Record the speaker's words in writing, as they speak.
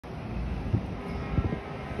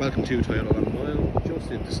Welcome to Toyota Long Mile. Just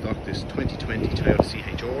into stock this 2020 Toyota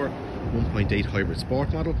CHR 1.8 hybrid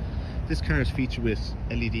sport model. This car is featured with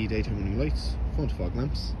LED daytime running lights, front fog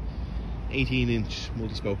lamps, 18-inch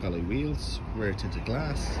multi-spoke alloy wheels, rear tinted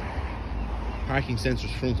glass, parking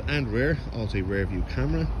sensors front and rear, also a rear view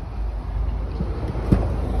camera,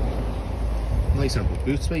 nice ample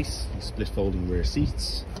boot space, split folding rear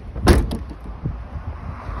seats.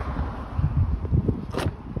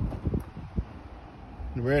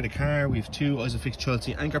 In the rear of the car we have two isofix child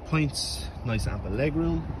seat anchor points, nice ample leg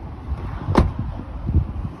room.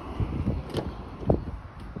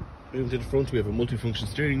 Moving to the front, we have a multifunction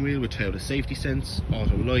steering wheel with Toyota safety sense,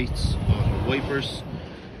 auto lights, auto wipers,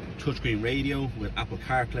 touchscreen radio with Apple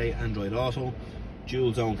CarPlay, Android Auto,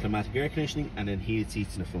 dual zone climatic air conditioning, and then heated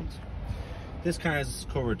seats in the front. This car has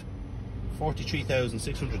covered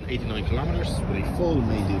 43,689 kilometers with a full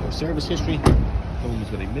main dealer service history.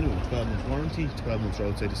 Comes with a minimum 12-month warranty, 12 months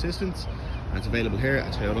roadside assistance, and it's available here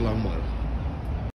at Toyota Long Mile.